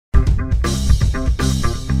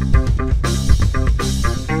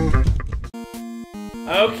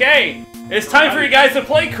Okay, it's time for you guys to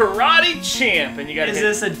play Karate Champ, and you gotta. Is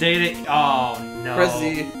this a Data? Oh no. Press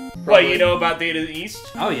Z. What, you know about Data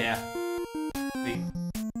East? Oh yeah.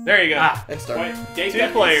 There you go. Ah, And start.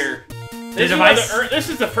 Two-player. This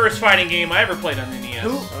is the first fighting game I ever played on the NES.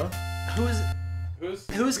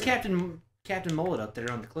 Who's Captain Mullet up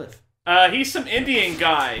there on the cliff? He's some Indian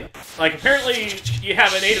guy. Like, apparently you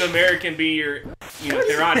have a Native American be your,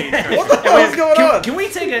 karate instructor. What the hell is going on? Can we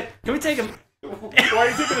take a? Why are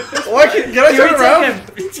you taking it this way? Why can I turn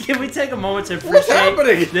around? Can we take a moment to What's happening?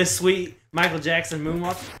 appreciate this sweet Michael Jackson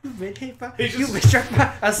moonwalk? You've been struck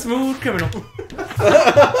by a smooth criminal.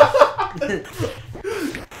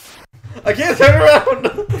 I can't turn around.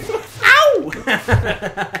 Ow!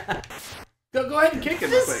 Go ahead and kick him.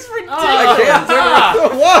 This is ridiculous. I can't turn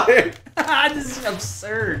around. Why? This is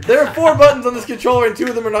absurd. There are 4 buttons on this controller, and 2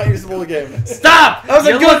 of them are not usable in the game. Stop! That was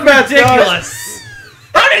a good match, ridiculous.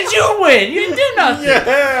 How did you win? You didn't do nothing.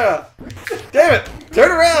 Yeah. Damn it!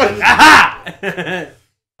 Turn around. Aha!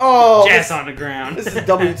 Oh. Jazz on the ground. This is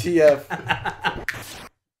WTF.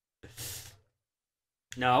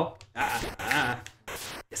 No.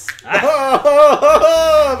 Yes.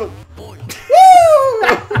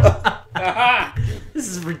 This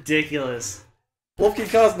is ridiculous. Wolfkey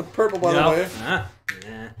causing the purple, by the way.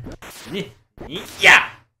 Yeah.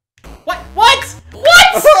 What? What? What?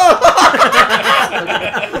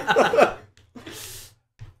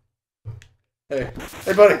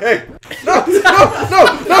 Hey, buddy, hey! No!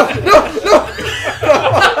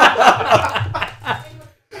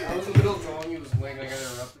 That was a little wrong. He was late. I got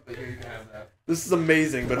interrupted, but here you can have that. This is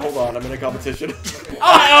amazing, but hold on, I'm in a competition.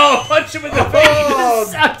 Oh, punch him in the face!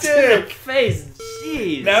 Oh, dick! Face,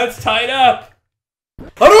 jeez. Now it's tied up.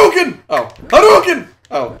 Hadouken! Oh, Hadouken!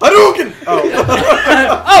 Oh, Hadouken! Oh.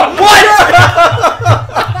 Oh, what?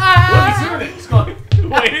 What is doing it? He's going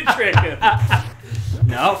way to trick him.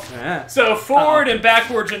 No. So forward and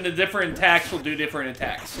backwards into different attacks will do different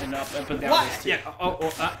attacks, and up and down. What? This too. Yeah.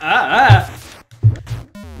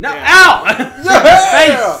 No. Yeah. Ow! Yeah!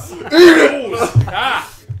 Face. Eat it! Ah!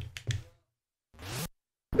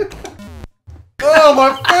 Oh, my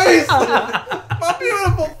face! My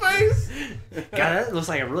beautiful face! God, that looks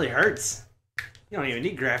like it really hurts. You don't even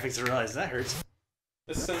need graphics to realize that hurts.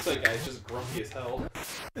 This sensei guy's just grumpy as hell.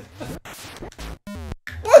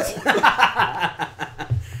 What?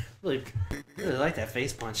 really like that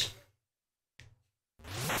face punch.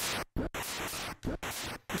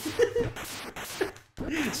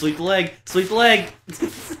 Sweep the leg. Sweep the leg.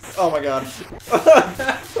 Oh my god.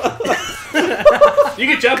 You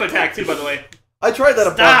can jump attack too, by the way. I tried that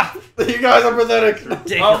a Stop! bunch. You guys are pathetic.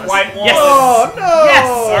 Ridiculous. Oh, white wall. Yes. Oh no! Yes!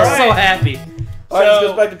 All I'm right. so happy. Alright, this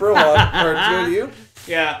goes back to Brohan. Or to go to you?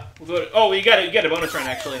 Yeah. We'll do it. Oh, well, you got a bonus round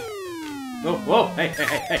actually. Whoa! Hey!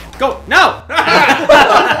 Go! No!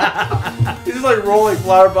 He's just like rolling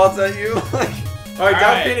flower pots at you. Alright,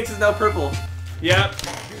 Down right. Phoenix is now purple. Yep.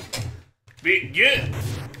 Be good.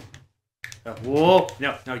 Whoa!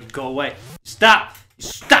 No! You go away. Stop!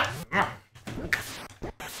 Stop!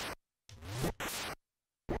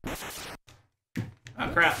 Oh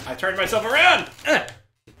crap! I turned myself around.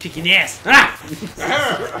 Kicking ass! Ah!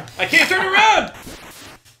 I can't turn around.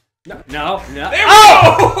 No! There we go!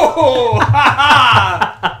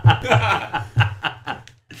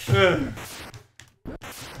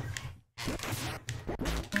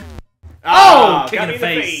 Oh! Kick got in me the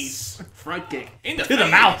face. Front kick. In the To the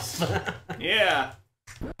face. mouth! Yeah.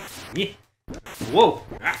 Yeah. Whoa!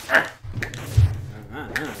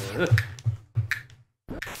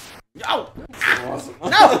 No! Awesome. No!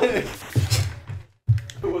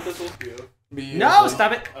 What's that supposed to be? No!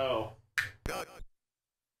 Stop it! Oh.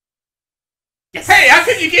 Yes! Hey, how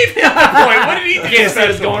come you gave him the point? What did he do Can't see special?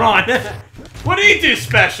 what's going on. What did he do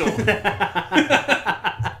special?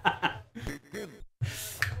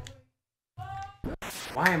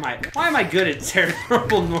 Why am I good at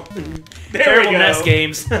terrible There we go. NES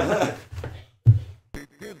games?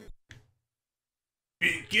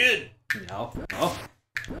 Be good. No. Oh.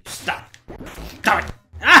 Stop. Stop it.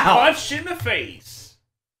 Ow! Punch in the face.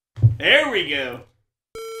 There we go.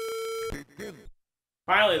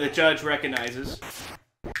 Finally, the judge recognizes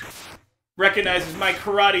my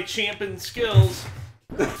karate champion skills.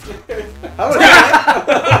 How did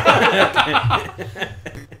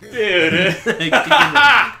Dude.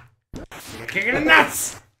 Kicking the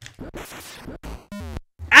nuts.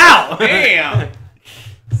 Ow! Damn.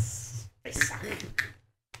 They suck.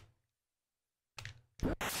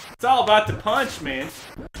 It's all about the punch, man.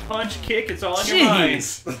 Punch, kick, it's all in your mind.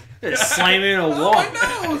 Jeez. Just slam in a wall. Oh, my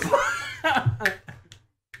nose!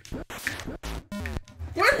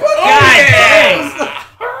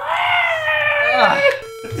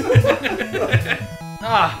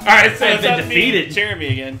 Alright, so I've it's been up to me, defeated. Jeremy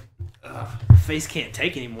again. Face can't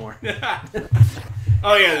take anymore.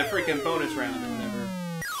 Oh yeah, the freaking bonus round or whatever.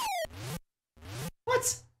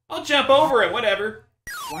 What? I'll jump over it, whatever.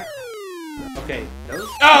 What? Okay, those.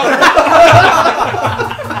 Oh!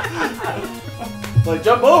 Like,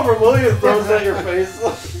 jump over, will you? Throws at your face.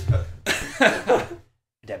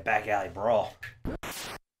 That back alley brawl.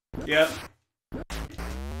 Yep.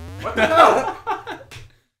 What the hell?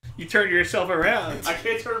 You turned yourself around. I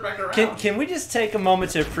can't turn it back around. Can we just take a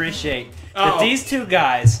moment to appreciate Oh. that these two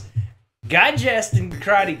guys, Guy Jest and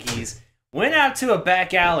Karate Geese, went out to a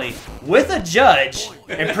back alley with a judge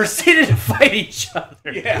and proceeded to fight each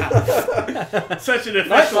other. Yeah. Such an Nice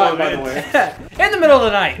official line, by the event. way. In the middle of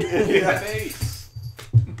the night. Yeah.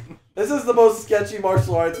 This is the most sketchy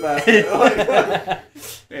martial arts master.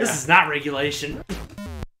 This is not regulation.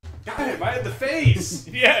 Got him right in the face.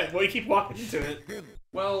 Yeah, well, you keep walking into it.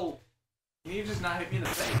 Well, you just not hit me in the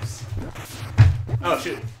face. Oh,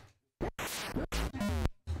 shoot.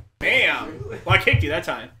 Bam! Well, I kicked you that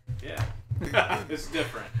time. Yeah, it's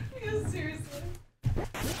different. Yeah, seriously.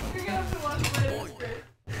 You're gonna have to watch later. It's great.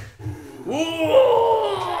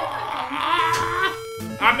 Ooh!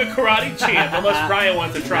 I'm the karate champ, unless Brian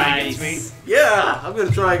wants to try against me. Yeah, I'm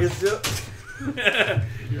gonna try against you.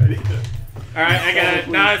 Alright, I got it.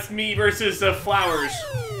 Now it's me versus the flowers.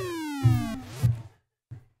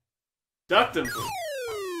 Ducked him.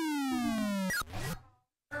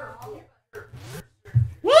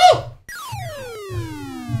 Woo!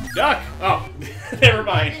 Duck! Oh, never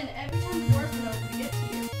mind. And every time Forrest enough to get to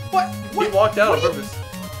you. What? He walked out on purpose.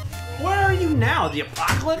 Where are you now? The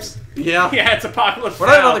apocalypse? Yeah. Yeah, it's apocalypse. We're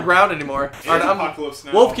not even now. on the ground anymore. It is Alright, apocalypse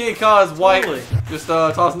now. Wolf King Kaz white. Totally. Just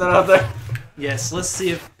tossing that out there. Yes. Let's see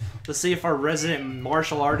if our resident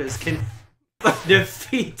martial artist can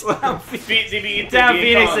defeat Down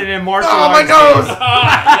Phoenix in martial Oh, my arts. nose!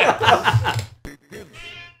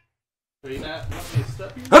 Are you not want me to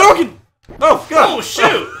step you? Hadouken! Oh, God! Oh,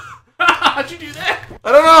 shoot! How'd you do that?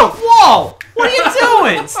 I don't know! Whoa! What are you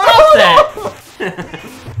doing? Stop that!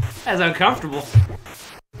 That's uncomfortable.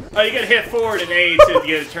 Oh, you gotta hit forward and A to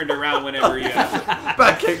get it turned around whenever you.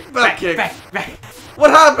 Back kick, back kick. Back.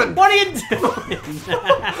 What happened? What are you doing?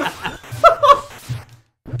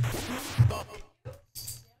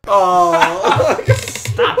 Oh.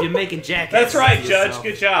 Stop! You're making jackets. That's right, Judge.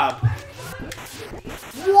 Good job.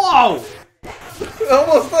 Whoa!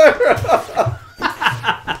 Almost there.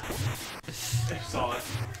 I saw it.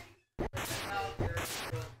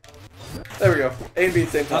 There we go. A and B at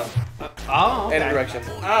the same time. Oh, okay. And a direction.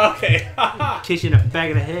 Oh, okay. Kiss you in the back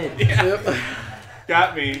of the head. Yeah, Yep.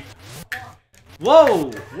 got me. Whoa!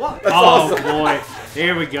 What? That's Oh awesome. boy!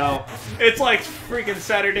 Here we go. It's like freaking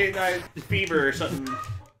Saturday Night Fever or something.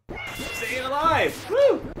 Staying alive!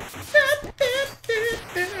 Woo!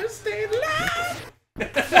 Stay alive!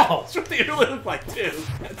 Whoa! That's what they really look like too.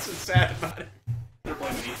 That's so sad about it. They're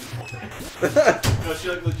blaming Ethan. No, she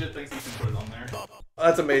like legit thinks Ethan put it on there.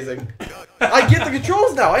 That's amazing. I get the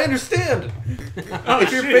controls now. I understand. Oh,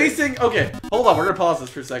 If you're shoot. facing... Okay, hold on. We're going to pause this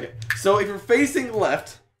for a second. So if you're facing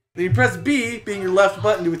left, then you press B, being your left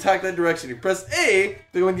button, to attack that direction. You press A,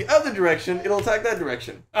 to go in the other direction, it'll attack that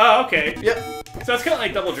direction. Oh, okay. Yep. So it's kind of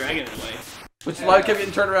like Double Dragon in a way. Which is why I kept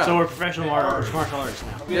getting turned around. So we're professional martial artists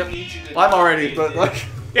now. We Yep. need you to I'm already, but like...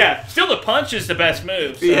 Yeah, still the punch is the best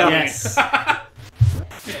move. So, Yeah. Yes.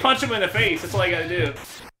 Just punch him in the face. That's all you gotta do.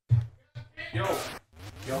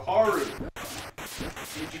 Yo, Haru. Need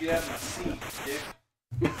you to get out of my seat, dick.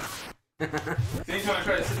 Anytime I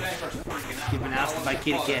try to sit down, he starts freaking out. Keep announced by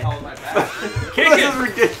Kitty How the Cat. hell am I back? Kick This it! is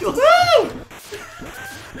ridiculous.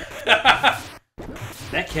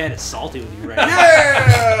 That cat is salty with you right now.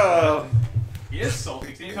 Yeah! He is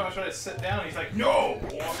salty. 'Cause anytime I try to sit down, he's like, no!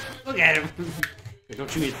 Look at him.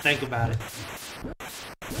 Don't you even think about it.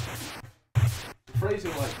 Phrase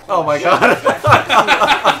it like, Oh my god.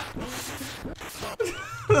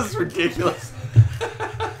 This is ridiculous.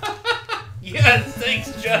 Yes,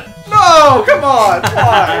 thanks, Judge. No, come on.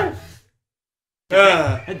 Why?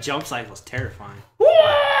 That jump cycle is terrifying. You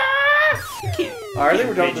can't. Alright, I think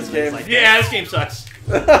we're done with this game. Like Yeah, this game sucks.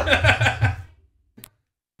 Yeah,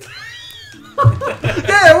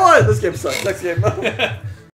 it was. This game sucks. Next game.